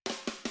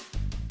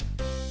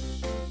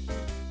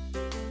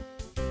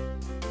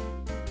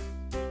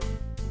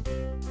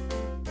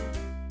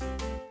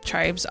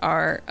tribes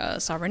are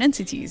sovereign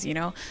entities,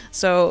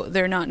 so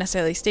they're not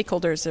necessarily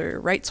stakeholders, they're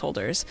rights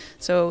holders.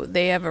 So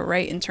they have a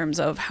right in terms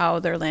of how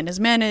their land is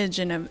managed,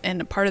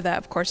 and a part of that,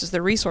 of course, is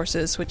the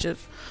resources, which is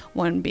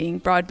one being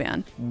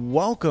broadband.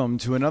 Welcome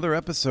to another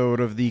episode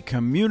of the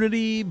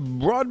Community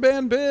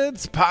Broadband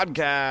Bits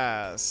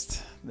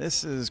podcast.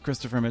 This is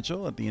Christopher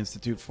Mitchell at the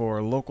Institute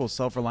for Local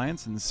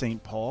Self-Reliance in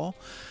St. Paul,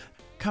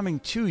 coming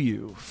to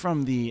you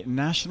from the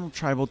National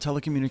Tribal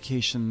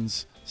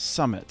Telecommunications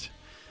Summit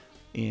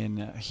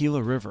in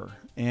Gila River.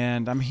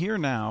 And I'm here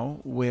now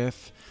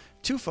with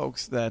two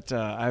folks that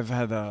I've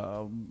had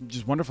a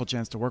just wonderful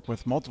chance to work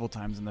with multiple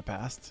times in the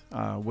past,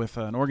 with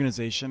an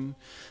organization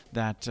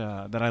that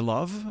I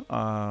love.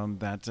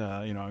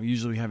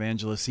 Usually we have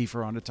Angela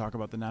Seifer on to talk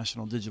about the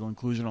National Digital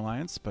Inclusion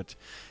Alliance, but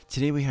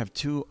today we have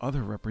two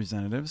other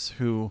representatives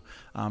who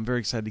I'm very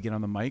excited to get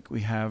on the mic.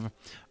 We have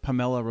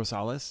Pamela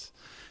Rosales,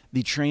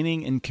 the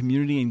Training and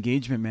Community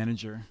Engagement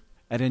Manager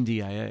at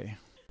NDIA.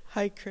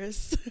 Hi,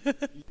 Chris.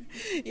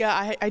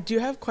 Yeah, I do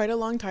have quite a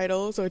long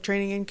title, so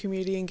Training and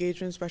Community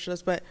Engagement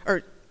Specialist,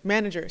 or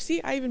Manager.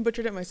 See, I even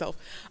butchered it myself.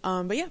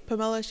 But yeah,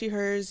 Pamela, she,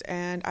 hers,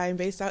 and I'm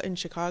based out in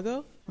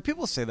Chicago. When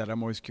people say that,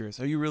 I'm always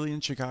curious. Are you really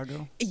in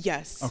Chicago?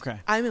 Yes. Okay.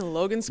 I'm in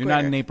Logan Square. You're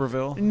not in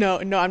Naperville? No,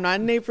 I'm not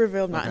in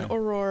Naperville, not Okay. in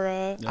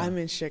Aurora. Yeah. I'm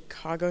in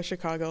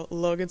Chicago,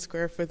 Logan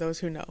Square, for those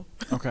who know.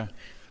 Okay.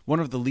 One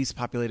of the least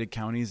populated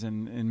counties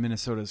in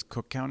Minnesota is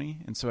Cook County.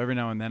 And so every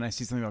now and then I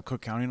see something about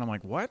Cook County and I'm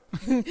like, what?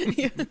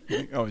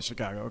 Oh, it's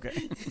Chicago.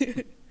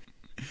 Okay.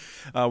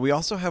 We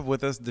also have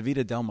with us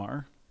Davida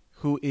Delmar,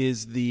 who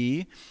is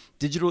the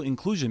Digital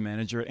Inclusion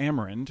Manager at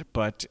Amerind,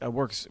 but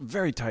works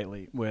very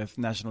tightly with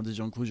National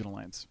Digital Inclusion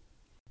Alliance.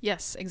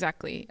 Yes,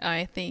 exactly.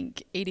 I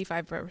think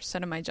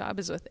 85% of my job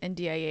is with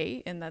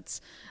NDIA, and that's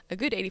a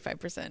good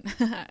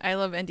 85%. I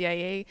love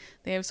NDIA.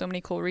 They have so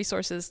many cool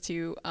resources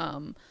to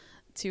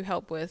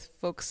help with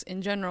folks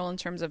in general in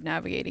terms of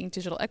navigating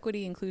digital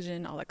equity,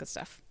 inclusion, all that good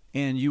stuff.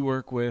 And you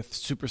work with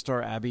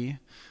Superstar Abby.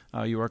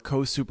 You are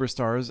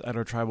co-superstars at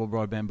our tribal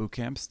broadband boot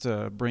camps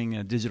to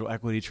bring digital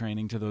equity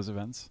training to those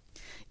events.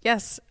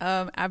 Yes,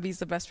 Abby's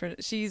the best friend.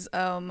 She's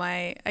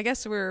I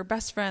guess we're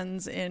best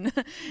friends in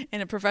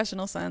a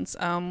professional sense.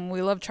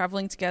 We love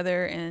traveling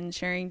together and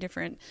sharing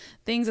different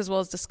things, as well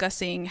as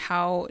discussing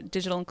how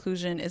digital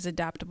inclusion is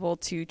adaptable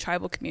to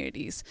tribal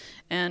communities.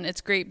 And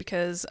it's great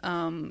because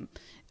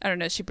I don't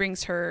know, she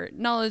brings her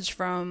knowledge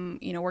from,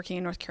 working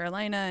in North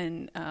Carolina,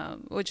 and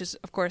which is,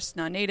 of course,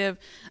 non-native.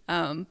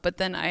 But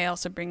then I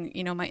also bring,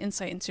 my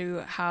insight into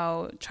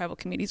how tribal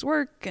communities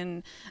work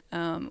and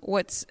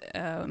what's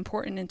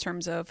important in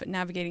terms of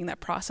navigating that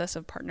process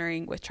of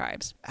partnering with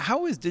tribes.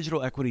 How is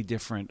digital equity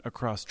different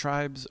across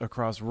tribes,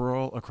 across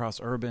rural, across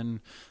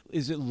urban?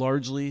 Is it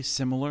largely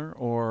similar,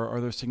 or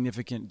are there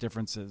significant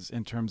differences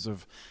in terms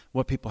of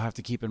what people have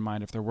to keep in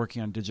mind if they're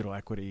working on digital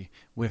equity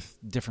with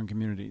different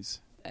communities?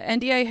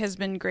 NDI has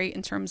been great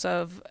in terms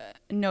of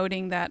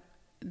noting that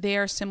they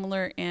are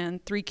similar in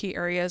three key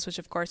areas, which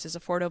of course is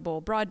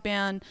affordable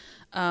broadband,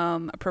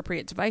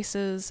 appropriate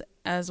devices,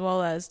 as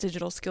well as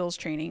digital skills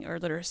training or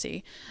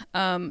literacy.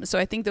 So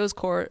I think those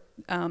core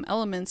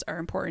elements are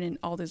important in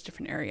all those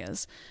different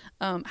areas.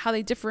 How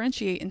they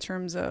differentiate in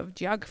terms of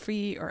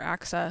geography or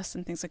access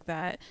and things like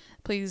that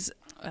plays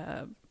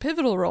a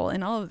pivotal role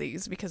in all of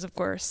these, because of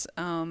course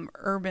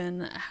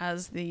urban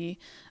has the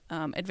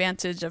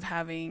advantage of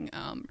having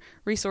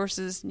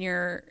resources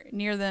near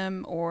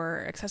them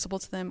or accessible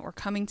to them or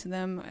coming to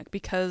them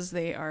because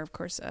they are, of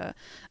course, a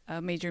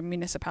major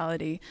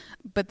municipality.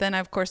 But then,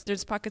 of course,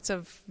 there's pockets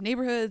of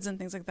neighborhoods and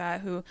things like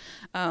that who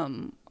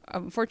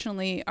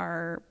unfortunately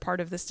are part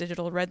of this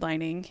digital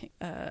redlining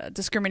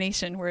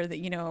discrimination, where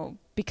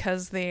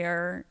because they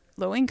are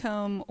low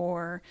income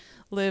or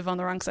live on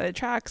the wrong side of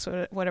tracks,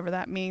 or whatever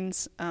that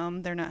means,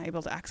 they're not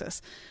able to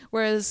access.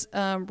 Whereas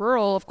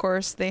rural, of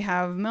course, they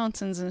have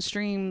mountains and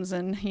streams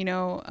and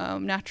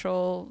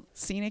natural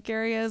scenic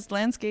areas,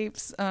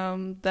 landscapes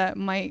that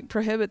might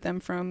prohibit them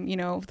from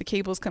the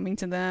cables coming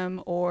to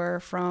them,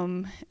 or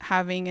from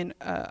having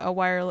a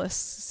wireless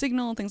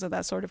signal, things of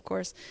that sort, of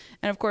course.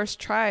 And of course,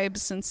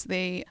 tribes, since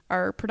they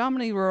are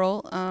predominantly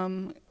rural,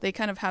 they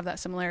kind of have that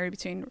similarity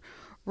between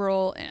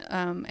rural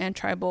and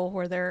tribal,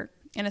 where they're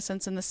in a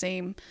sense in the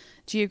same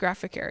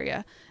geographic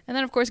area. And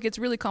then of course it gets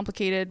really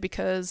complicated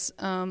because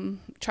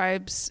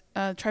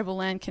tribal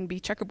land can be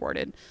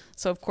checkerboarded.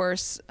 So of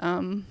course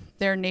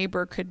their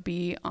neighbor could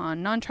be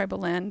on non-tribal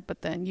land,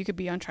 but then you could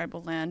be on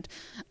tribal land.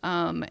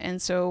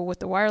 And so with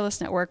the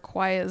wireless network,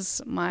 why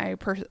is my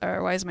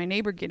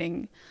neighbor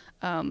getting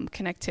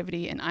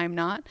connectivity and I'm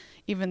not,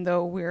 even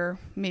though we're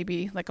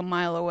maybe like a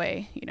mile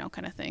away,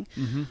 kind of thing.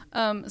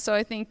 Mm-hmm. So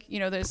I think,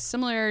 there's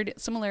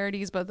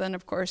similarities, but then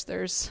of course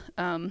there's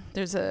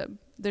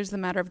the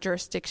matter of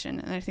jurisdiction.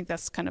 And I think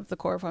that's kind of the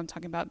core of what I'm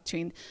talking about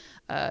between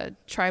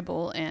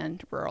tribal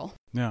and rural.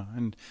 Yeah.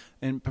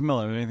 And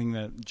Pamela, anything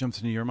that jumps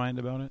into your mind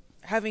about it?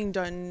 Having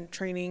done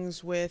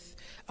trainings with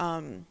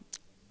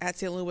at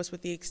St. Louis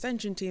with the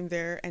extension team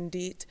there and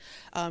DEET,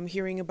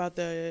 hearing about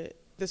the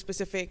the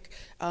specific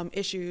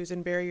issues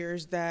and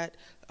barriers that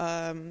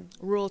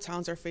rural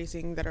towns are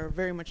facing that are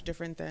very much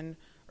different than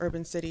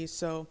urban cities.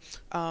 So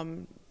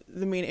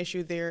the main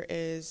issue there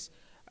is,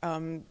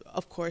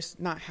 of course,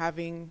 not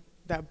having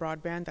that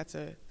broadband.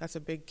 That's a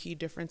big key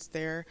difference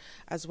there,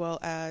 as well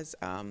as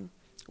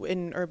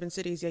in urban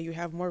cities, you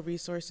have more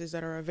resources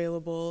that are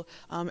available,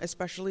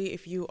 especially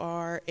if you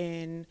are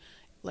in,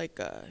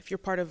 if you're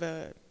part of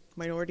a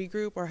minority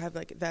group or have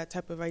that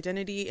type of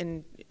identity.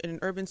 In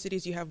urban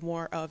cities, you have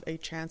more of a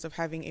chance of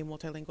having a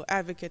multilingual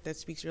advocate that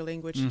speaks your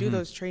language to do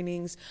those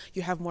trainings.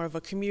 You have more of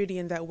a community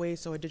in that way,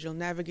 so a digital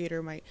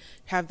navigator might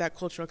have that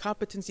cultural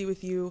competency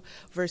with you,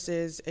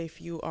 versus if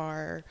you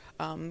are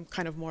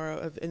kind of more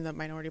of in the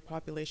minority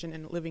population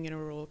and living in a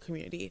rural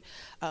community.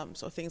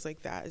 So things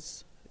like that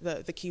is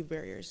the key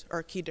barriers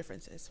or key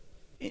differences.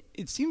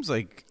 It seems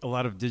like a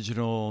lot of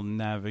digital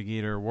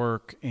navigator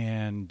work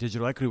and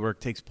digital equity work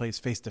takes place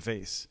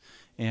face-to-face.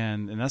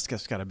 And that's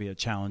just got to be a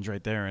challenge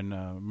right there in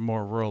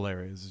more rural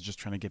areas, is just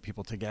trying to get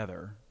people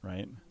together,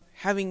 right?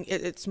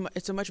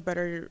 It's a much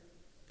better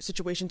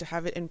situation to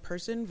have it in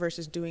person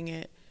versus doing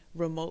it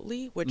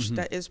remotely, which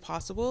that is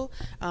possible.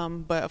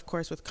 But of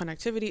course, with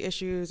connectivity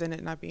issues and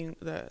it not being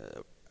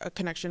a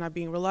connection not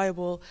being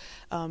reliable,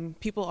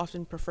 people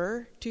often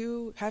prefer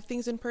to have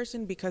things in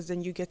person, because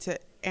then you get to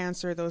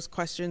answer those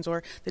questions,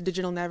 or the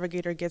digital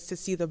navigator gets to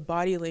see the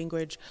body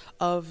language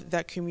of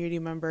that community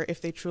member if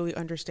they truly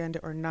understand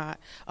it or not.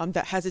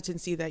 That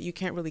hesitancy that you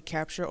can't really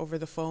capture over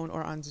the phone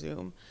or on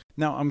Zoom.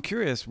 Now, I'm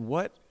curious,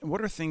 what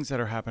are things that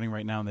are happening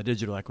right now in the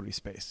digital equity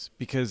space?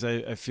 Because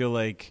I feel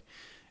like,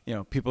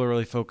 people are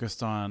really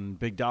focused on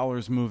big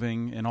dollars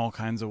moving in all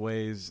kinds of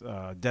ways,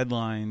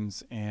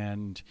 deadlines,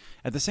 and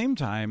at the same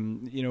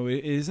time,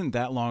 it isn't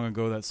that long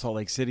ago that Salt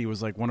Lake City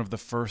was like one of the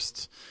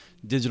first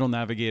digital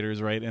navigators,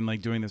 right? And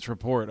like doing this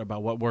report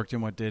about what worked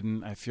and what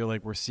didn't. I feel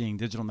like we're seeing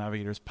digital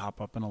navigators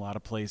pop up in a lot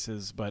of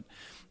places, but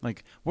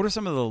like, what are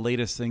some of the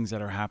latest things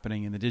that are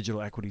happening in the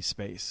digital equity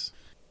space?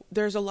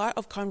 There's a lot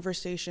of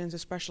conversations,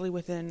 especially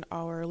within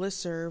our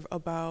listserv,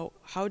 about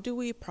how do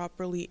we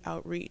properly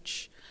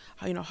outreach?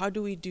 How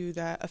do we do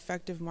that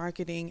effective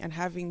marketing and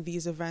having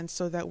these events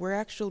so that we're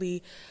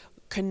actually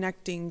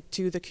connecting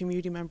to the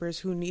community members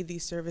who need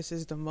these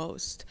services the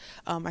most?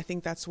 I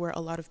think that's where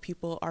a lot of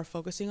people are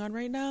focusing on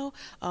right now,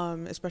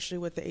 especially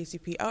with the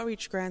ACP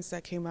outreach grants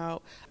that came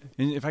out.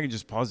 And if I could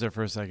just pause there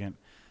for a second.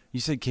 You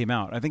said came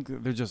out. I think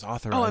they're just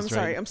authorized. Oh, I'm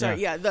sorry. Right? I'm sorry.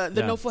 Yeah, the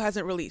NOFO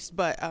hasn't released,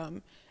 but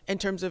in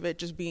terms of it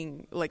just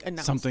being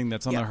announced. Something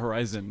that's on the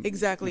horizon.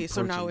 Exactly.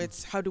 So now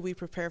it's how do we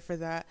prepare for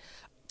that,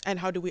 and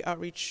how do we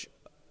outreach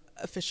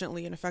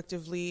efficiently and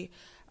effectively?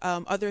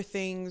 Other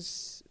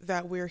things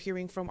that we're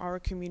hearing from our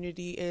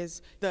community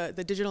is the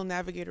Digital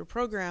Navigator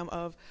program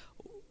of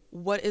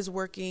what is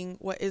working,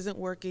 what isn't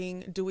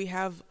working. Do we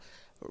have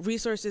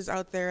resources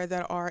out there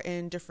that are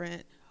in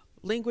different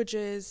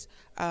languages?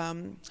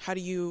 How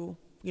do you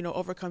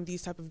overcome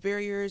these type of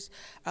barriers?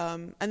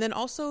 And then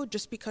also,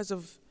 just because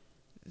of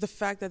the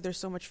fact that there's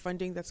so much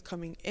funding that's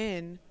coming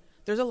in,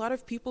 there's a lot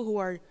of people who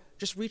are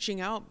just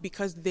reaching out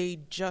because they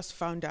just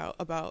found out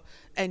about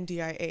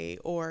NDIA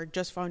or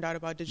just found out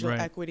about digital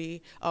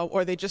equity,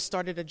 or they just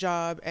started a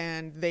job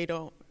and they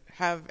don't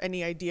have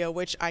any idea,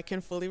 which I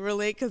can fully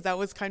relate, because that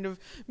was kind of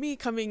me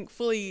coming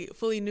fully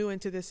new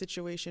into this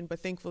situation. But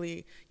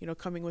thankfully,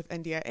 coming with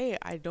NDIA,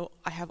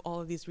 I have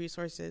all of these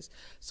resources.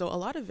 So a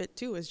lot of it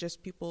too is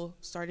just people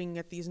starting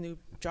at these new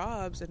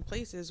jobs and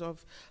places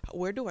of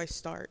where do I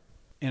start?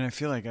 And I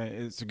feel like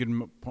it's a good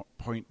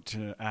point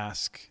to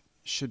ask.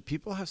 Should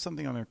people have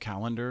something on their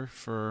calendar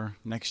for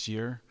next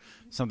year?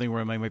 Something where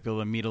I might be able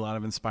to meet a lot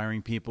of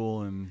inspiring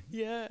people and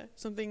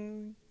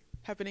something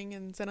happening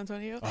in San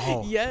Antonio.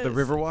 Oh, yes. The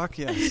Riverwalk,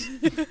 yes.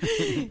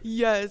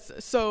 Yes.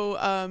 So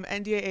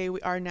NDIA,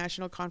 our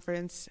national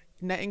conference,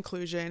 Net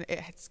Inclusion,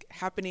 it's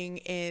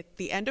happening at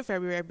the end of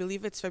February. I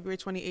believe it's February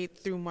 28th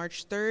through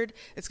March 3rd.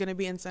 It's going to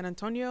be in San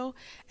Antonio,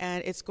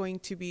 and it's going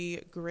to be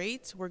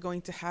great. We're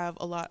going to have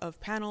a lot of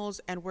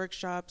panels and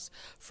workshops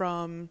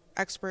from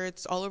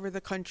experts all over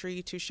the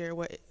country to share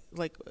what,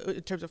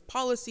 in terms of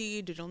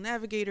policy, digital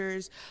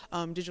navigators,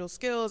 digital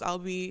skills. I'll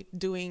be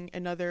doing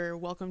another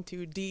Welcome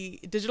to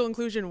Digital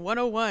Inclusion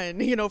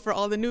 101, for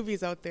all the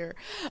newbies out there.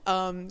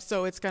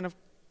 So it's kind of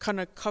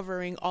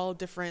covering all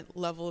different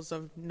levels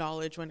of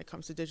knowledge when it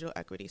comes to digital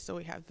equity. So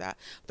we have that.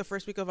 The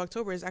first week of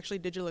October is actually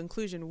Digital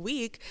Inclusion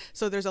Week.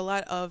 So there's a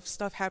lot of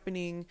stuff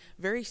happening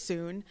very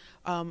soon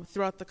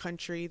throughout the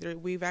country.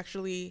 We've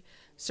actually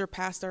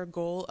surpassed our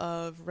goal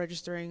of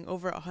registering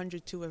over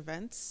 102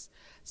 events.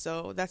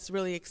 So that's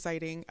really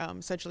exciting.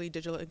 Essentially,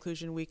 Digital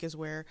Inclusion Week is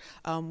where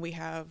we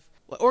have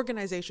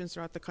organizations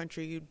throughout the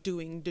country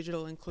doing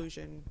digital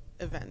inclusion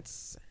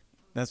events.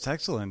 That's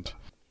excellent.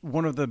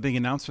 One of the big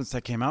announcements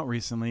that came out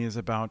recently is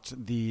about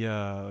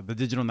the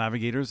digital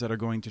navigators that are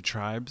going to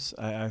tribes.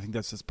 I think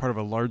that's just part of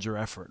a larger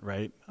effort,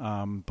 right?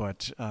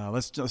 But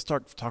let's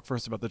talk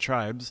first about the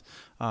tribes.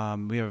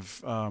 We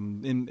have,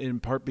 in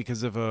part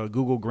because of a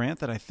Google grant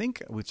that I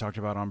think we've talked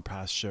about on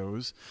past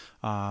shows,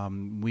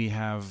 we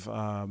have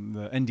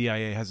the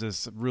NDIA has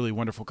this really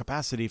wonderful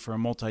capacity for a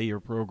multi-year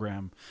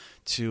program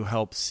to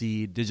help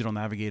seed digital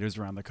navigators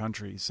around the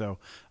country. So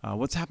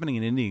what's happening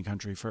in Indian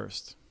country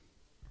first?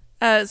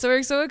 So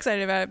we're so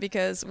excited about it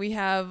because we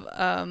have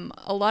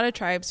a lot of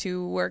tribes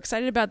who were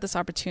excited about this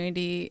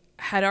opportunity,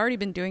 had already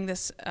been doing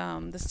this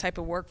this type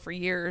of work for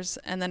years,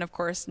 and then of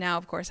course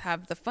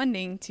have the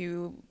funding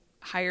to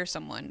hire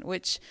someone,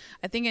 which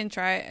I think in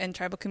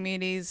tribal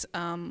communities,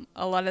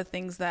 a lot of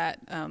things that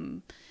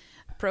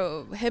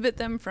prohibit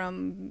them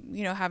from,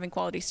 having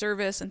quality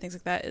service and things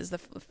like that is the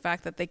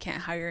fact that they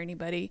can't hire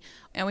anybody.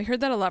 And we heard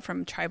that a lot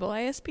from tribal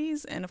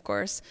ISPs. And of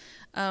course,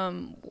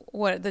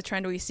 what the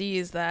trend we see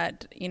is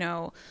that,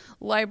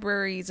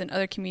 libraries and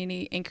other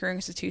community anchor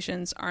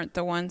institutions aren't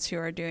the ones who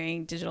are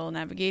doing digital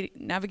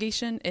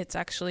navigation. It's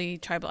actually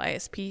tribal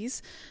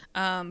ISPs,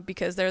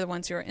 because they're the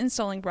ones who are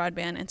installing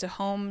broadband into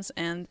homes.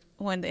 And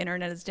when the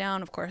internet is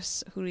down, of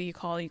course, who do you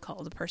call? You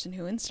call the person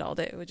who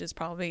installed it, which is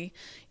probably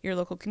your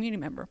local community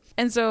member.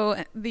 And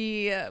so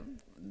the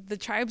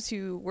tribes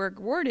who were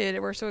awarded,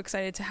 we're so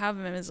excited to have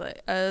them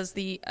as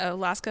the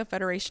Alaska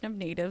Federation of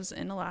Natives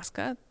in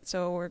Alaska.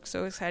 So we're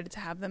so excited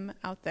to have them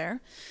out there.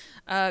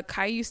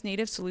 Cayuse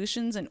Native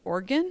Solutions in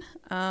Oregon,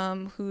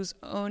 who's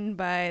owned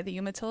by the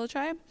Umatilla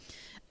tribe.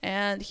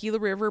 And Gila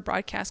River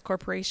Broadcast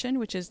Corporation,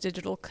 which is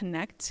Digital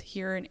Connect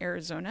here in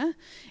Arizona,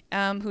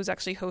 who's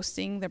actually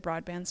hosting the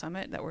Broadband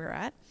Summit that we're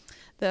at.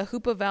 The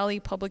Hoopa Valley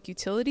Public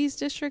Utilities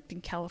District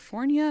in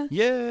California.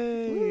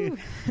 Yay!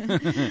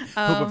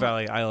 Hoopa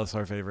Valley, Isla's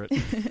our favorite.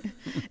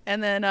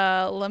 And then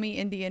Lummi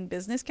Indian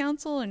Business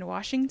Council in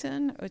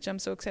Washington, which I'm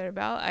so excited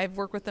about. I've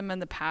worked with them in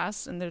the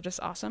past, and they're just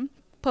awesome.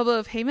 Pueblo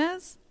of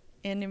Jemez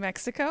in New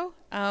Mexico,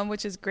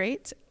 which is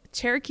great.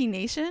 Cherokee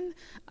Nation,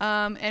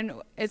 and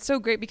it's so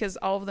great because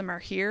all of them are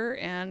here,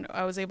 and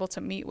I was able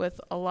to meet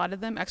with a lot of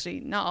them. Actually,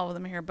 not all of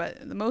them are here,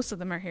 but most of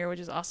them are here, which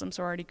is awesome.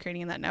 So we're already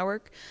creating that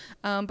network.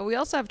 But we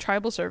also have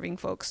tribal serving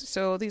folks.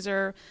 So these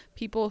are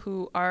people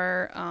who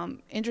are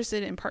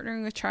interested in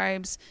partnering with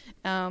tribes,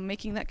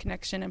 making that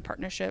connection and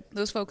partnership.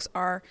 Those folks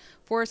are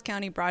Forest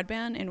County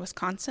Broadband in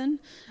Wisconsin,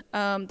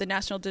 the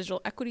National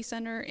Digital Equity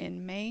Center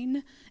in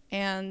Maine,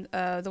 and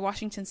the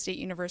Washington State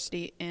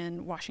University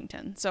in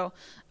Washington. So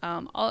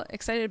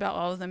excited about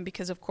all of them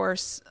because, of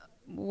course,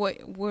 what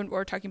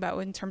we're talking about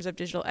in terms of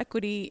digital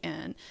equity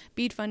and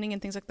BEAD funding and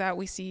things like that,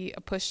 we see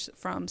a push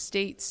from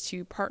states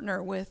to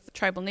partner with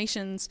tribal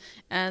nations,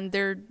 and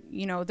they're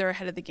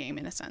ahead of the game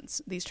in a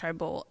sense, these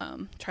tribal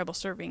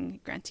serving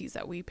grantees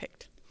that we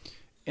picked.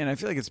 And I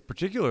feel like it's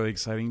particularly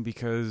exciting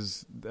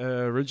because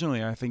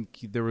originally I think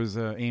there was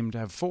an aim to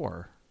have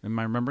 4. Am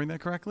I remembering that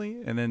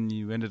correctly? And then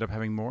you ended up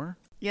having more?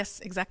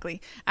 Yes,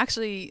 exactly.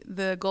 Actually,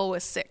 the goal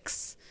was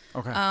 6.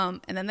 Okay.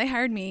 And then they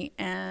hired me,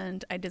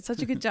 and I did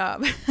such a good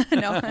job.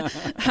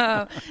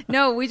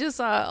 No, we just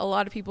saw a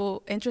lot of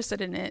people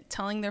interested in it,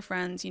 telling their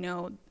friends,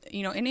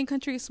 Indian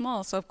country is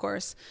small. So, of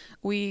course,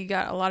 we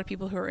got a lot of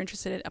people who are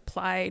interested,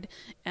 applied,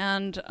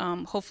 and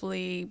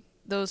hopefully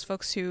those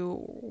folks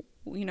who,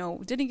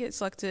 didn't get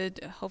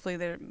selected, hopefully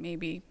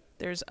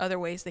there's other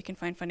ways they can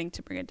find funding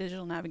to bring a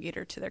digital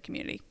navigator to their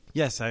community.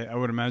 Yes, I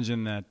would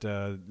imagine that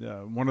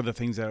one of the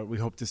things that we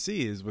hope to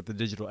see is with the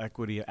Digital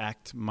Equity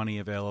Act money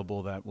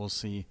available, that we'll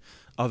see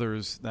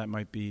others that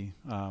might be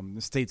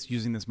the states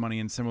using this money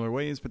in similar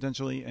ways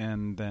potentially,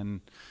 and then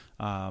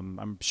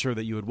I'm sure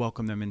that you would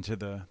welcome them into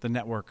the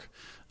network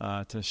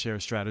to share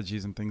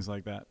strategies and things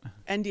like that.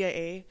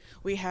 NDIA,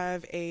 we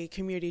have a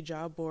community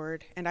job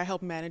board, and I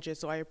help manage it,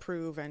 so I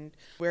approve, and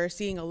we're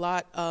seeing a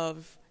lot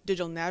of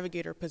digital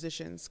navigator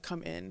positions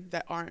come in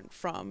that aren't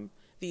from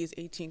these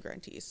 18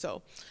 grantees.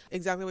 So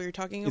exactly what you're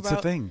talking about. It's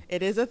a thing.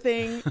 It is a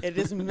thing. It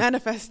is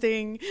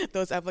manifesting.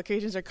 Those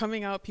applications are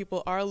coming out.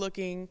 People are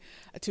looking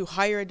to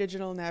hire a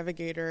digital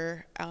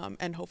navigator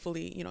and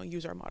hopefully,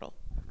 use our model.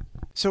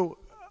 So,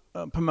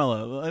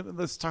 Pamela,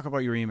 let's talk about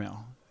your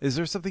email. Is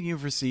there something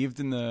you've received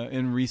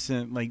in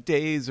recent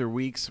days or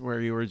weeks where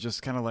you were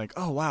just kind of like,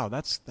 oh wow,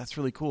 that's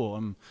really cool.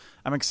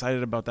 I'm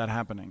excited about that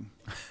happening.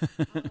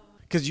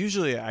 Because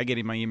usually I get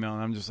in my email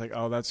and I'm just like,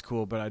 oh, that's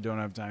cool, but I don't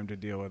have time to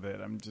deal with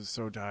it. I'm just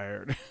so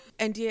tired.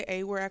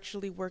 NDIA, we're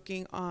actually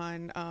working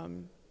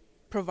on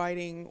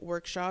providing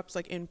workshops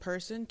in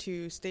person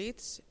to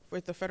states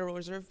with the Federal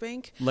Reserve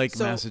Bank.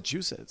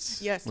 Massachusetts.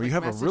 Yes. Where you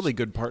have a really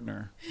good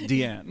partner,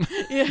 Deanne.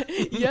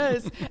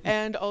 Yes.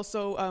 And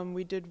also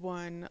we did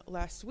one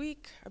last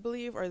week, I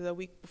believe, or the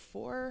week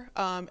before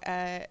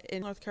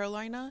in North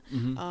Carolina.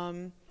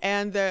 Mm-hmm.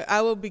 And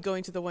I will be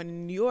going to the one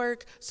in New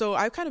York. So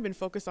I've kind of been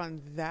focused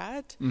on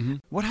that. Mm-hmm.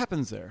 What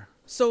happens there?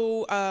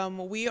 So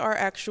we are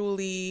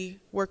actually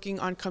working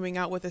on coming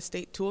out with a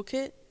state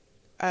toolkit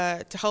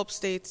to help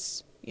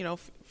states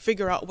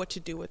figure out what to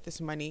do with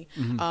this money.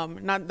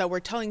 Not that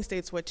we're telling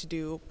states what to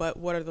do, but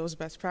what are those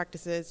best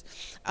practices?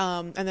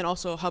 And then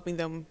also helping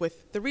them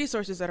with the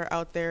resources that are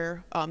out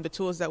there, the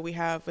tools that we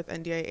have with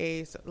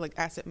NDIA, so like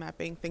asset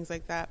mapping, things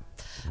like that.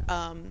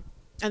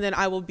 And then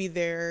I will be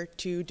there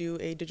to do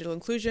a digital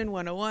inclusion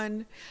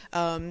 101.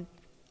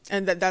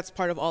 And that's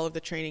part of all of the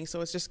training.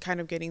 So it's just kind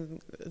of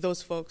getting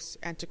those folks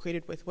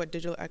antiquated with what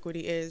digital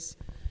equity is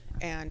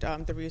and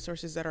the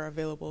resources that are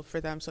available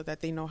for them so that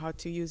they know how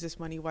to use this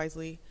money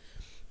wisely.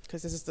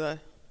 Because this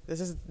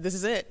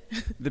is it.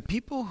 The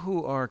people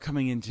who are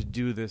coming in to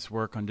do this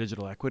work on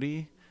digital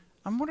equity,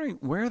 I'm wondering,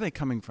 where are they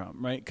coming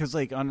from, right? Because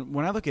like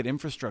when I look at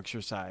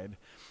infrastructure side,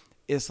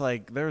 it's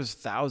like there's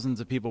thousands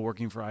of people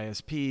working for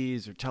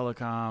ISPs or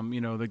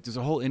telecom. Like there's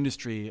a whole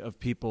industry of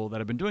people that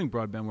have been doing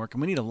broadband work,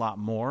 and we need a lot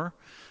more.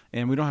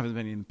 And we don't have as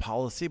many in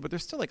policy, but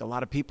there's still like a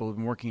lot of people who've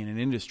been working in an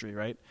industry,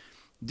 right?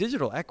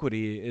 Digital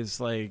equity is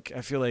like,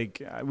 I feel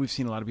like we've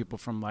seen a lot of people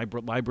from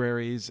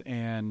libraries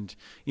and,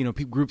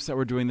 groups that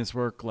were doing this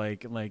work,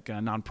 like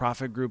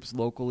nonprofit groups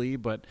locally.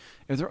 But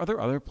are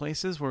there other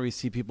places where we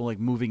see people like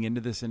moving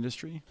into this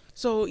industry?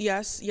 So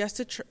yes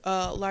to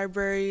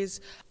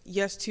libraries,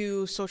 yes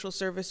to social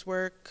service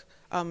work,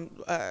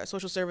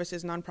 social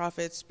services,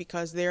 nonprofits,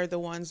 because they're the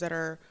ones that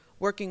are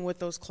working with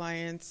those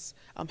clients,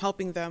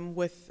 helping them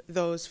with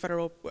those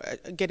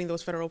getting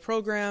those federal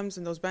programs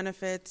and those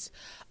benefits.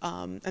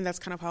 And that's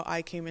kind of how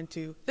I came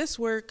into this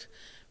work,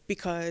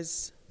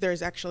 because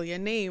there's actually a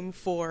name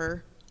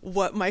for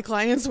what my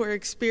clients were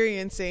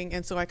experiencing.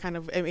 And so I kind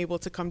of am able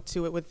to come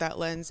to it with that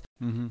lens.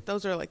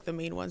 Those are like the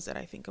main ones that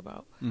I think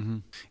about.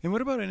 And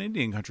what about in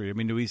Indian country? I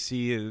mean, do we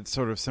see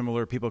sort of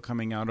similar people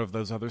coming out of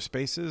those other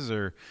spaces,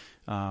 or,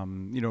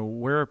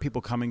 where are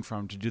people coming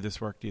from to do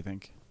this work, do you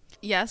think?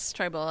 Yes,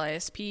 tribal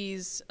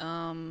ISPs.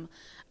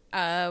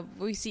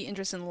 We see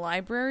interest in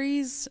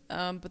libraries,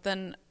 but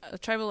then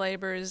tribal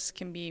libraries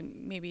can be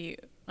maybe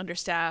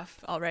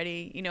understaffed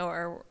already,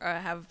 or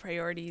have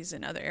priorities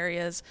in other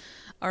areas,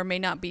 or may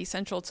not be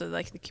central to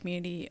like the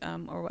community,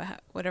 or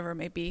whatever it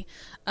may be.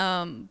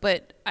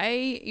 But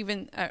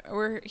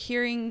we're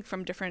hearing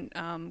from different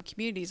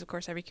communities. Of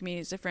course, every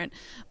community is different.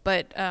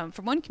 But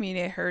from one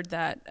community, I heard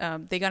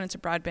that they got into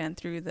broadband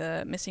through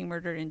the Missing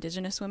Murdered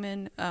Indigenous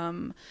Women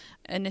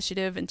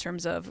initiative in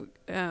terms of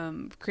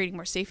creating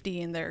more safety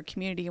in their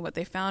community. And what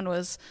they found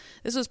was,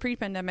 this was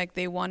pre-pandemic,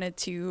 they wanted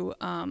to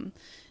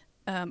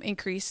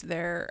increase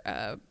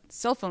their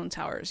cell phone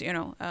towers,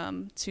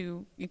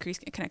 to increase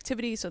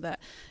connectivity so that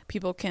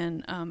people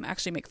can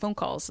actually make phone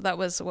calls. So that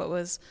was what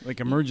was... Like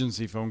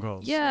emergency phone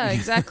calls. Yeah,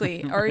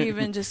 exactly. Or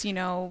even just,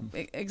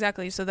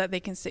 exactly, so that they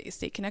can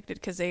stay connected,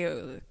 because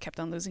they kept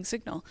on losing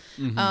signal.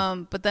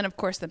 But then, of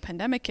course, the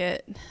pandemic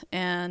hit,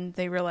 and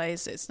they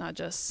realized it's not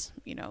just,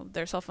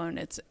 their cell phone,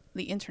 it's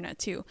the internet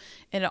too.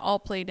 And it all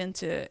played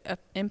into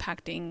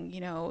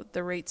impacting,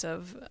 the rates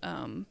of...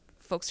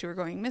 folks who are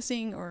going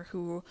missing, or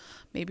who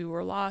maybe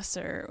were lost,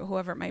 or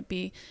whoever it might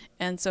be.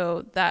 And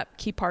so that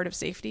key part of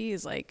safety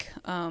is like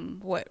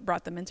what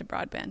brought them into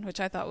broadband, which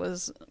I thought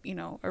was,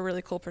 a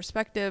really cool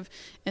perspective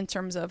in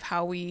terms of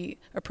how we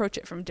approach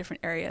it from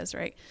different areas,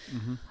 right?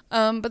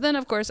 But then,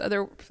 of course,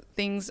 other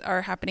things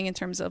are happening in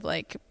terms of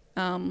like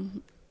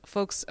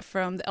folks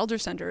from the elder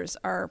centers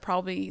are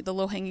probably the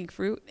low-hanging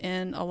fruit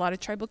in a lot of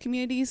tribal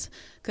communities,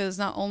 because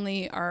not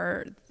only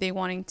are they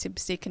wanting to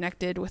stay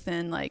connected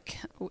within, like,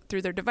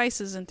 through their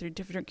devices and through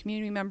different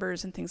community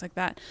members and things like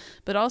that,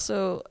 but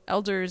also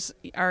elders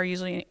are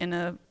usually in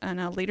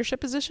a leadership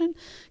position,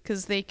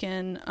 because they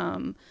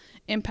can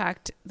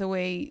impact the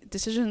way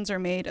decisions are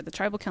made at the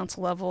tribal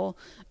council level,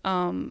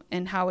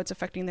 and how it's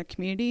affecting their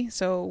community.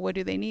 So what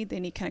do they need? They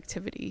need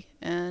connectivity.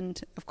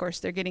 And of course,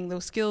 they're getting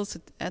those skills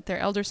at their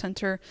elder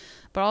center,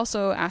 but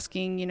also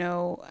asking,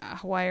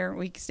 why aren't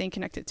we staying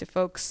connected to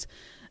folks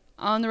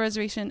on the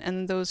reservation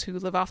and those who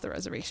live off the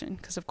reservation?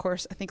 Because of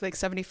course, I think like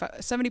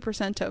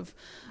 70%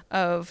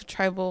 of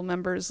tribal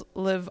members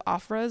live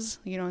off res,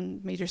 in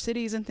major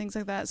cities and things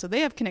like that. So they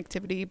have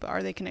connectivity, but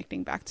are they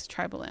connecting back to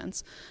tribal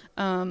lands?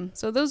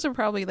 So those are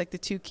probably like the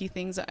two key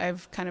things that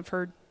I've kind of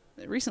heard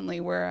recently,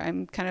 where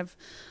I'm kind of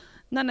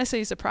not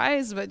necessarily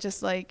surprised, but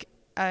just like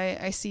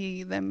I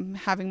see them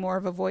having more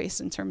of a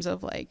voice in terms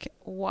of like,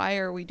 why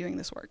are we doing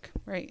this work,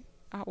 right?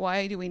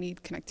 Why do we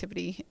need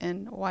connectivity,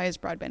 and why is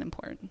broadband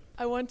important?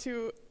 I want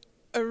to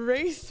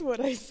erase what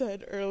I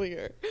said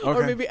earlier, okay,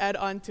 or maybe add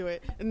on to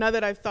it. And now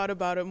that I've thought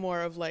about it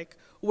more, of like,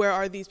 where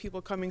are these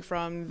people coming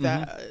from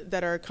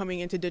that are coming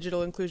into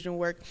digital inclusion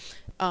work?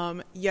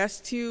 Yes,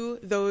 to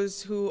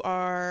those who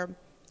are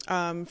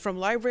from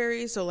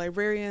libraries, so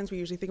librarians, we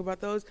usually think about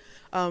those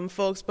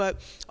folks,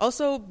 but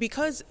also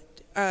because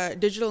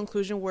digital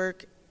inclusion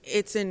work,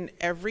 it's in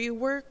every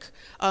work.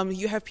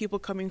 You have people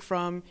coming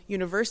from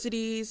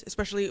universities,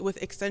 especially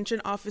with extension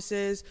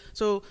offices.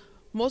 So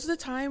Most of the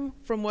time,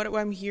 from what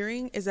I'm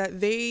hearing, is that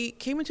they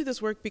came into this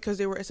work because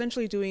they were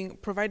essentially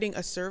providing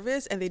a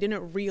service, and they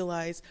didn't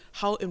realize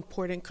how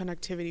important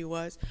connectivity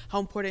was, how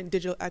important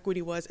digital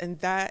equity was, and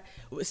that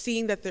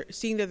seeing that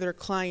their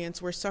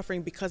clients were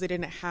suffering because they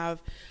didn't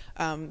have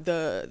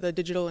the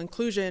digital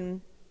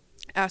inclusion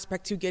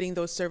aspect to getting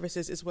those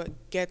services is what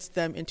gets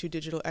them into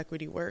digital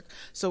equity work.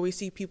 So we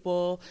see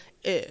people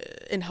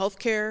in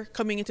healthcare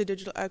coming into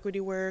digital equity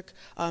work,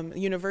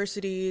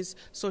 universities,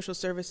 social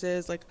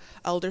services like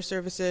elder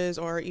services,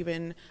 or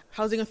even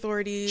housing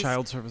authorities,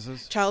 child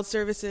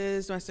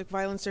services, domestic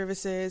violence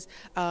services,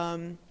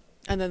 and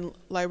then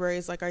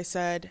libraries, like I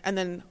said, and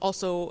then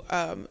also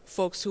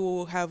folks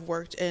who have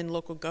worked in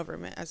local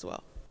government as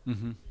well.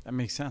 Mm-hmm. That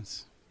makes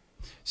sense.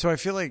 So I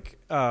feel like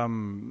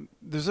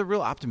there's a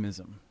real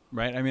optimism,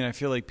 right? I mean, I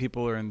feel like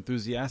people are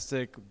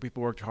enthusiastic.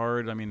 People worked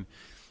hard. I mean,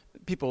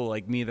 people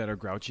like me that are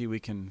grouchy, we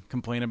can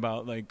complain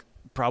about like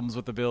problems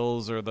with the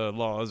bills or the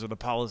laws or the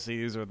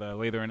policies or the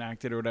way they're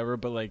enacted or whatever.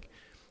 But like,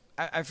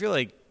 I feel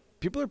like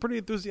people are pretty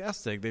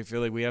enthusiastic. They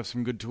feel like we have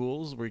some good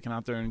tools where you can get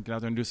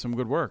out there and do some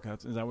good work.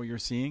 Is that what you're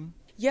seeing?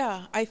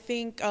 Yeah, I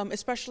think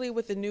especially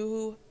with the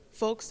new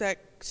folks that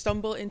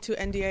stumble into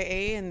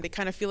NDIA and they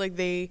kind of feel like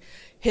they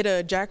hit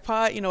a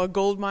jackpot, a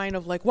gold mine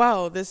of like,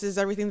 wow, this is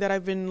everything that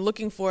I've been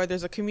looking for.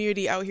 There's a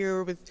community out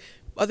here with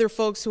other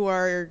folks who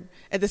are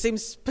at the same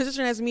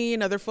position as me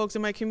and other folks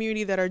in my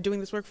community that are doing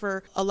this work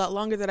for a lot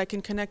longer that I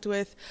can connect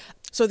with.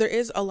 So there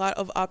is a lot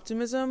of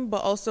optimism,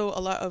 but also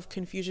a lot of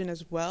confusion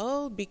as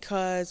well,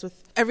 because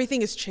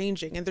everything is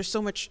changing and there's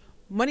so much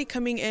money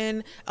coming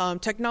in.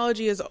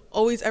 Technology is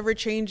always ever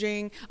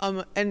changing.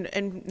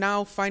 And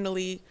now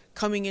finally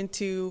coming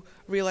into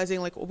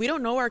realizing like we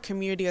don't know our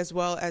community as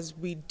well as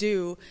we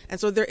do. And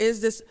so there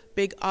is this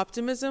big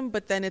optimism,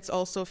 but then it's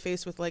also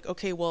faced with like,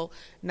 okay, well,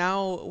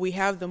 now we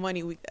have the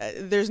money.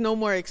 There's no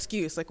more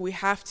excuse. Like we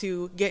have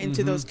to get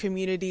into those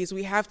communities.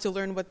 We have to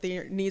learn what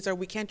their needs are.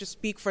 We can't just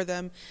speak for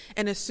them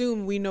and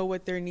assume we know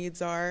what their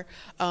needs are.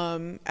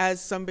 As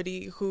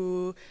somebody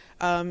who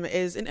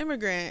is an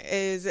immigrant,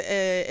 is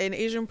an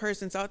Asian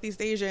person,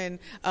 Southeast Asian,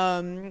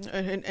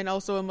 and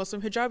also a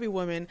Muslim hijabi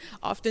woman,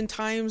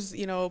 oftentimes,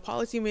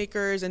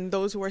 policymakers and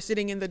those who are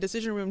sitting in the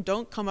decision room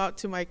don't come out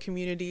to my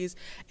communities,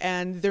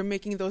 and they're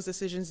making those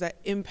decisions that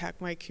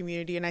impact my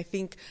community. And I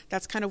think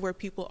that's kind of where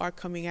people are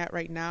coming at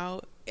right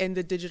now in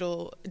the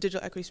digital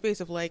equity space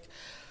of like,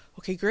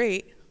 okay,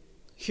 great,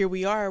 here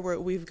we are where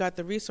we've got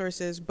the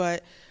resources,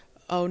 but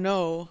oh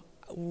no,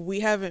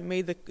 we haven't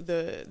made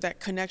that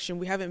connection.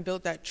 We haven't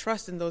built that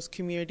trust in those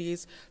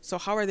communities. So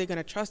how are they going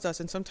to trust us?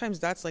 And sometimes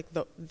that's like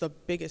the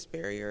biggest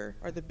barrier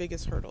or the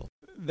biggest hurdle.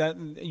 That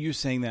you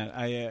saying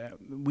that,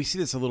 we see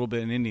this a little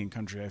bit in Indian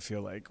country, I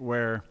feel like,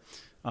 where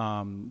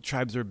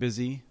tribes are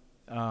busy.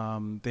 They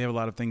have a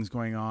lot of things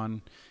going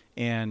on.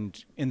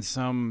 And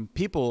some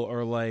people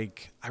are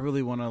like, I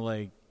really want to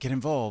like get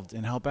involved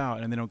and help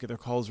out, and they don't get their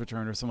calls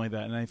returned or something like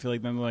that. And I feel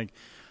like then like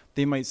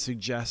they might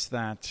suggest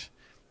that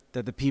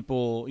the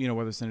people,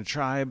 whether it's in a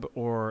tribe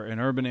or an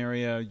urban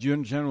area,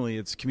 generally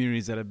it's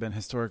communities that have been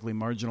historically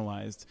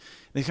marginalized.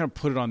 They kind of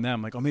put it on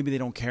them, like, oh, maybe they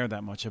don't care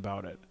that much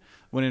about it.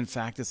 When in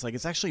fact, it's like,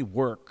 it's actually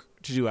work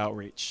to do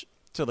outreach,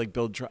 to like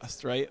build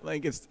trust, right?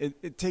 Like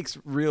it takes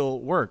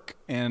real work,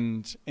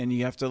 and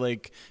you have to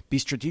like be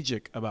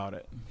strategic about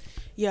it.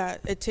 Yeah,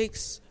 it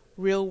takes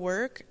real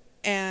work.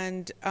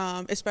 And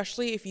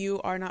especially if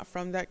you are not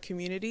from that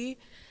community,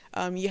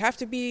 you have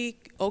to be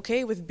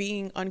okay with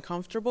being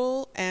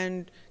uncomfortable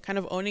and kind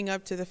of owning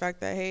up to the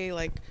fact that, hey,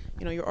 like,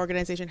 your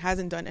organization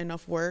hasn't done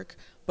enough work,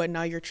 but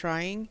now you're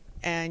trying,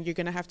 and you're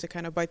going to have to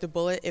kind of bite the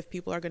bullet if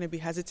people are going to be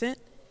hesitant,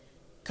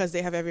 because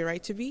they have every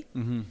right to be.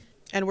 Mm-hmm.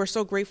 And we're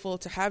so grateful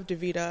to have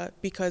DaVita,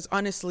 because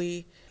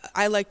honestly,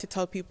 I like to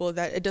tell people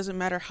that it doesn't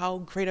matter how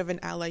great of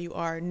an ally you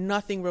are,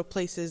 nothing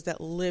replaces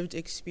that lived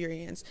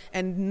experience,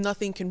 and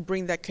nothing can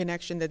bring that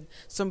connection that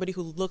somebody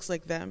who looks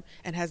like them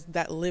and has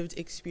that lived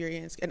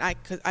experience. And I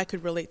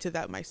could relate to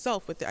that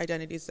myself with the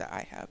identities that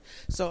I have.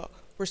 So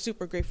we're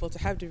super grateful to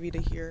have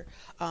DaVita here.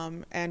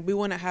 And we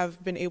want to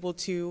have been able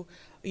to,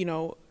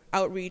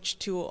 outreach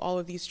to all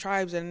of these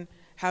tribes and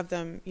have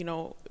them,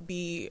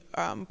 be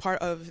part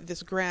of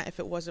this grant if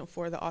it wasn't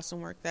for the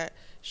awesome work that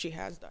she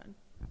has done.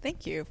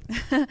 Thank you.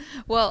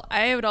 Well,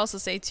 I would also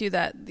say, too,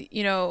 that,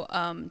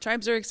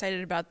 tribes are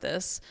excited about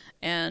this,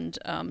 and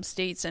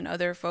states and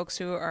other folks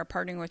who are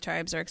partnering with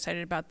tribes are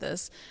excited about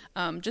this.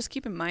 Just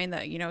keep in mind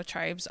that,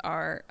 tribes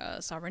are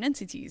sovereign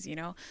entities,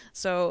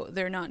 so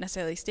they're not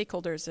necessarily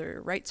stakeholders,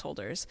 they're rights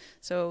holders.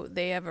 So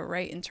they have a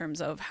right in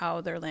terms of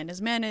how their land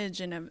is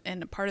managed, and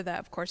a part of that,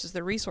 of course, is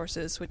the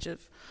resources, which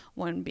of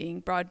one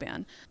being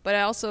broadband. But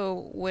I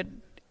also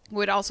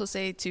would also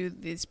say to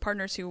these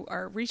partners who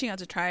are reaching out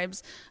to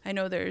tribes, I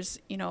know there's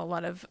a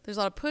lot of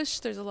push,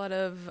 there's a lot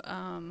of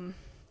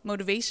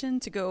motivation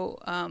to go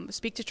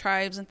speak to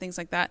tribes and things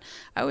like that.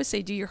 I always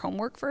say do your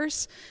homework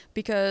first,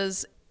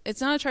 because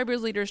it's not a tribal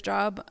leader's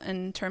job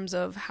in terms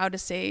of how to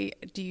say,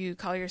 do you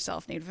call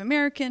yourself Native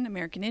American,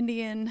 American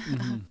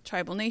Indian,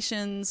 tribal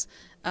nations,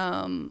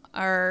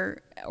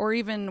 or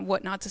even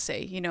what not to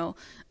say,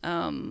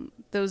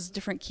 those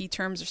different key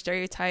terms or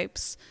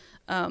stereotypes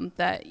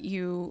that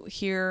you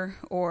hear,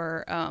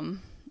 or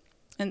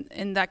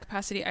in that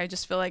capacity. I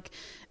just feel like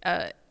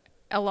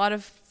a lot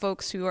of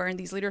folks who are in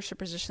these leadership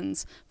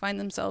positions find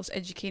themselves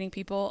educating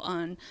people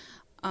on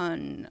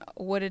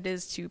what it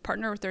is to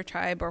partner with their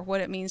tribe, or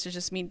what it means to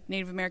just mean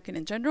Native American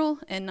in general,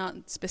 and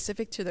not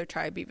specific to their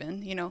tribe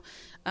even,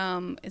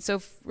 and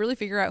so really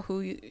figure out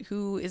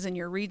who is in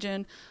your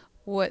region,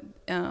 what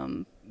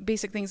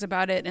basic things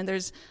about it. And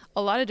there's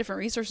a lot of different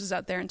resources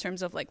out there in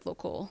terms of like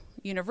local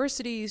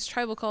universities,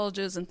 tribal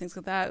colleges, and things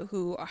like that,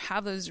 who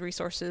have those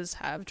resources,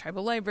 have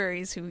tribal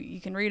libraries who you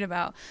can read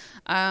about.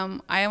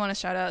 I want to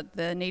shout out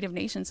the Native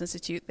Nations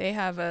Institute. They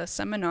have a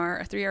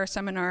 3-hour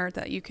seminar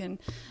that you can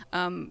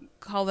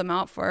call them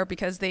out for,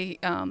 because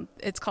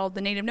it's called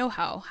the Native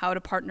Know-How, how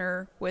to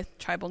partner with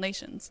tribal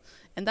nations.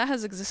 And that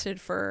has existed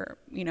for,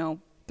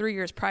 3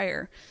 years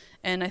prior.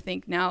 And I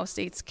think now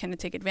states can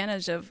take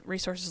advantage of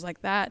resources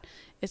like that.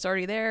 It's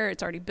already there.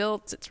 It's already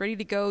built. It's ready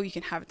to go. You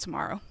can have it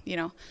tomorrow,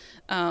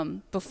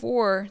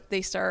 before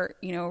they start,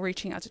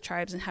 reaching out to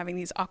tribes and having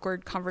these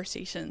awkward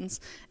conversations.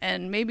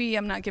 And maybe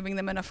I'm not giving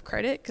them enough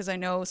credit, because I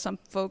know some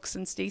folks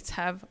in states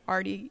have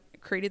already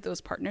created those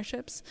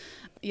partnerships.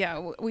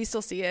 Yeah, we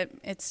still see it.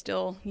 It's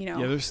still,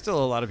 Yeah, there's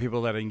still a lot of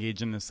people that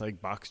engage in this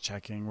like box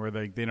checking, where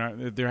they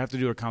have to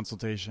do a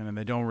consultation and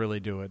they don't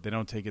really do it. They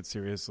don't take it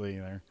seriously.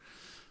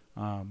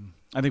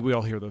 I think we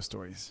all hear those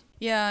stories.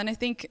 Yeah, and I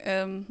think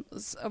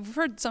I've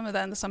heard some of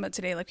that in the summit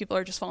today. Like, people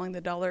are just following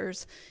the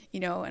dollars,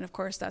 and of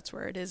course that's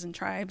where it is in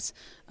tribes.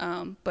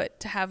 But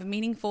to have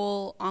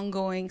meaningful,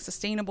 ongoing,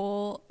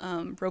 sustainable,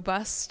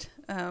 robust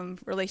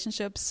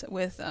relationships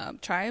with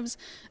tribes,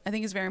 I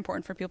think is very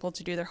important for people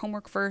to do their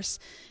homework first,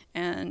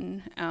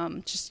 and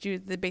just do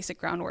the basic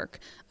groundwork.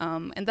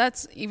 And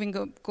that's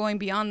even going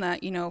beyond that,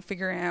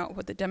 figuring out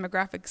what the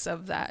demographics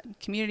of that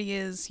community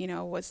is,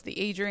 what's the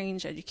age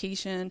range,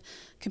 education,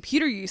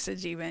 computer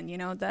usage even,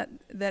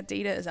 that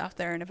data is out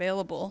there and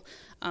available,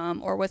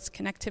 or what's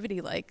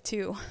connectivity like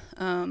too.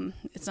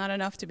 It's not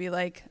enough to be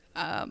like,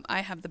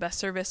 I have the best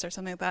service or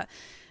something like that.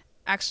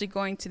 Actually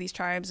going to these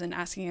tribes and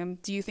asking them,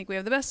 do you think we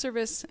have the best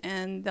service?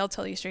 And they'll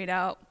tell you straight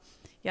out,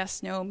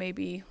 yes, no,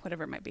 maybe,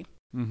 whatever it might be.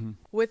 Mm-hmm.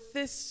 With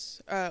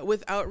this,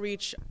 with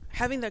outreach,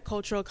 having that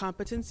cultural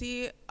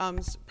competency,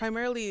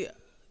 primarily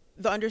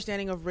the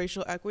understanding of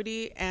racial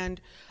equity,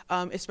 and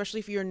especially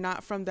if you're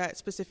not from that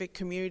specific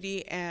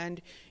community,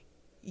 and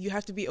you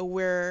have to be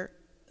aware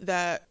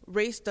that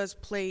race does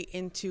play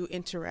into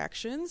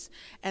interactions,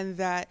 and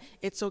that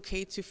it's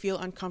okay to feel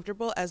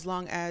uncomfortable as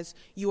long as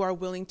you are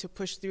willing to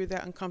push through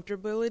that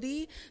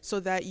uncomfortability, so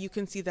that you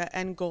can see that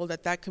end goal,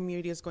 that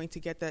community is going to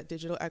get that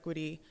digital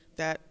equity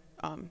that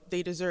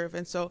they deserve.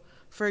 And so,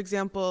 for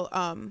example,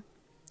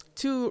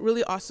 two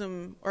really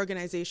awesome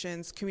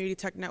organizations, Community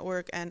Tech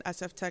Network and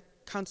SF Tech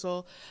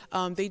Council,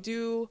 they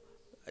do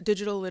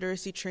digital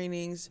literacy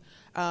trainings,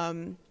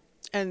 and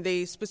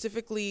they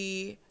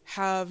specifically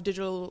have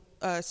digital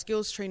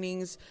skills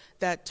trainings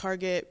that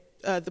target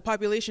the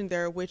population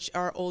there, which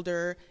are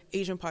older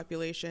Asian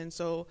population.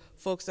 So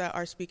folks that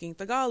are speaking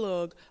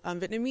Tagalog,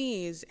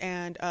 Vietnamese,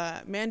 and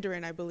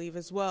Mandarin, I believe,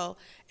 as well.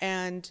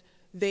 And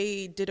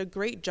they did a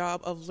great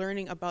job of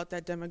learning about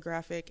that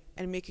demographic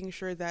and making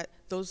sure that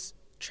those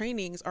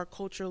trainings are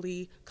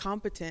culturally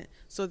competent,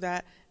 so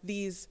that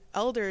these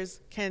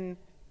elders can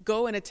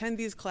go and attend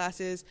these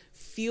classes,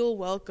 feel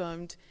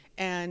welcomed,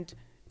 and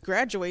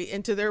graduate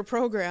into their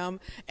program.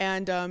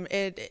 And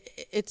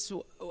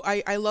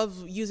I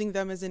love using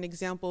them as an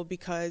example,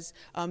 because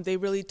they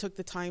really took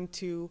the time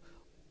to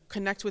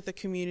connect with the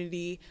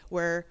community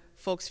where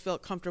folks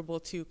felt comfortable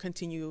to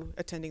continue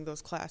attending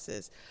those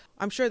classes.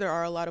 I'm sure there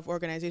are a lot of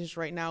organizations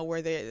right now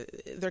where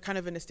they're kind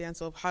of in a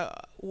stance of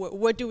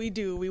what do?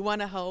 We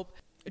want to help.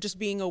 Just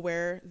being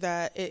aware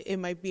that it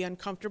might be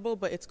uncomfortable,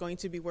 but it's going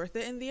to be worth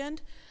it in the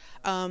end.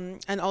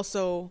 And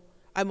also,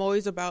 I'm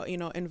always about,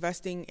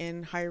 investing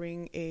in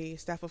hiring a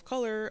staff of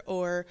color,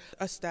 or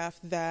a staff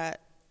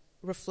that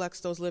reflects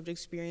those lived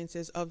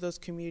experiences of those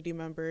community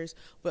members,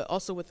 but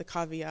also with the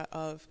caveat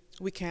of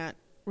we can't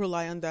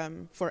rely on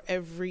them for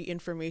every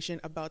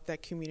information about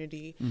that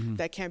community. Mm-hmm.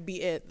 That can't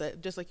be it.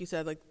 That, just like you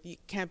said, you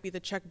can't be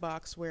the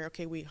checkbox where,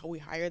 okay, we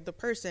hired the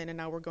person and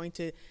now we're going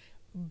to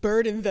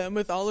burden them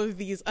with all of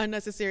these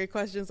unnecessary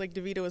questions, like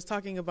Davida was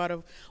talking about,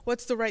 of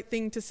what's the right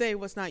thing to say,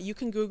 what's not. You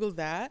can Google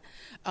that,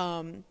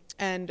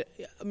 and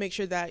make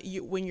sure that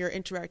when you're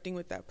interacting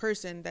with that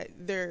person, that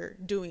they're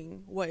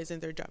doing what is in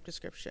their job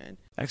description.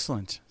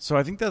 Excellent. So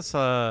I think that's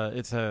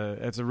it's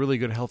a really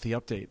good, healthy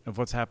update of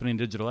what's happening in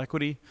digital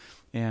equity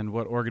and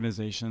what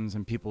organizations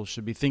and people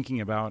should be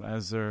thinking about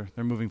as they're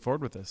moving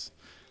forward with this.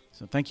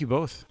 So thank you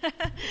both.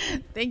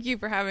 Thank you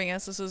for having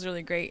us. This was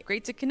really great.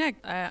 Great to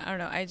connect. I don't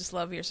know. I just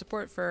love your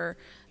support for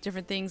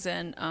different things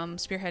and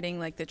spearheading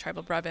like the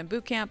Tribal Broadband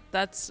Bootcamp.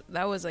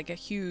 That was like a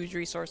huge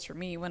resource for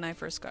me when I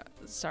first got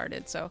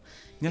started. So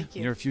thank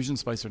you. You're a Fusion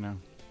Splicer now.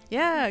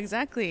 Yeah,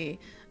 exactly.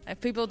 If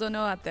people don't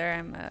know out there,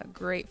 I'm a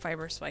great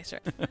fiber splicer.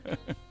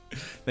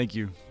 Thank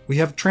you. We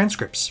have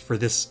transcripts for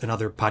this and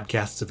other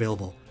podcasts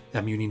available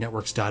at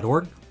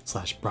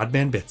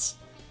muninetworks.org/broadbandbits.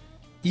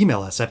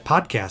 Email us at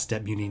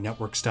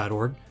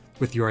podcast@muninetworks.org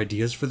with your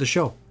ideas for the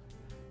show.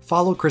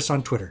 Follow Chris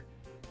on Twitter.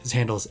 His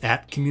handle is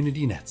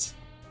 @CommunityNets.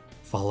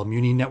 Follow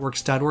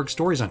muninetworks.org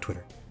stories on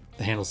Twitter.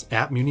 The handle's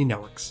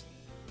 @muninetworks.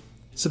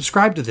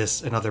 Subscribe to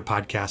this and other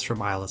podcasts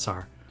from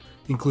ILSR,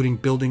 including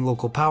Building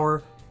Local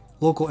Power,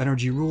 Local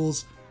Energy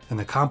Rules, and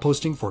the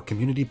Composting for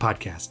Community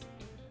podcast.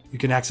 You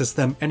can access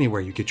them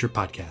anywhere you get your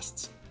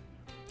podcasts.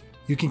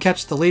 You can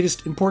catch the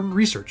latest important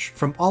research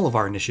from all of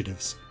our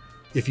initiatives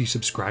if you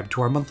subscribe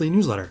to our monthly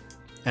newsletter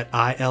at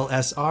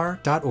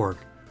ilsr.org.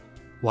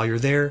 While you're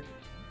there,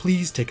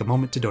 please take a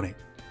moment to donate.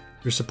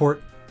 Your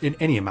support in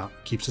any amount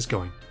keeps us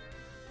going.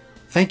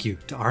 Thank you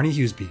to Arnie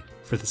Hughesby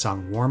for the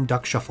song Warm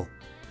Duck Shuffle,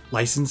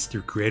 licensed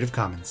through Creative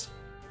Commons.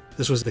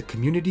 This was the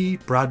Community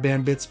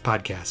Broadband Bits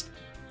podcast.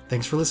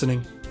 Thanks for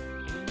listening.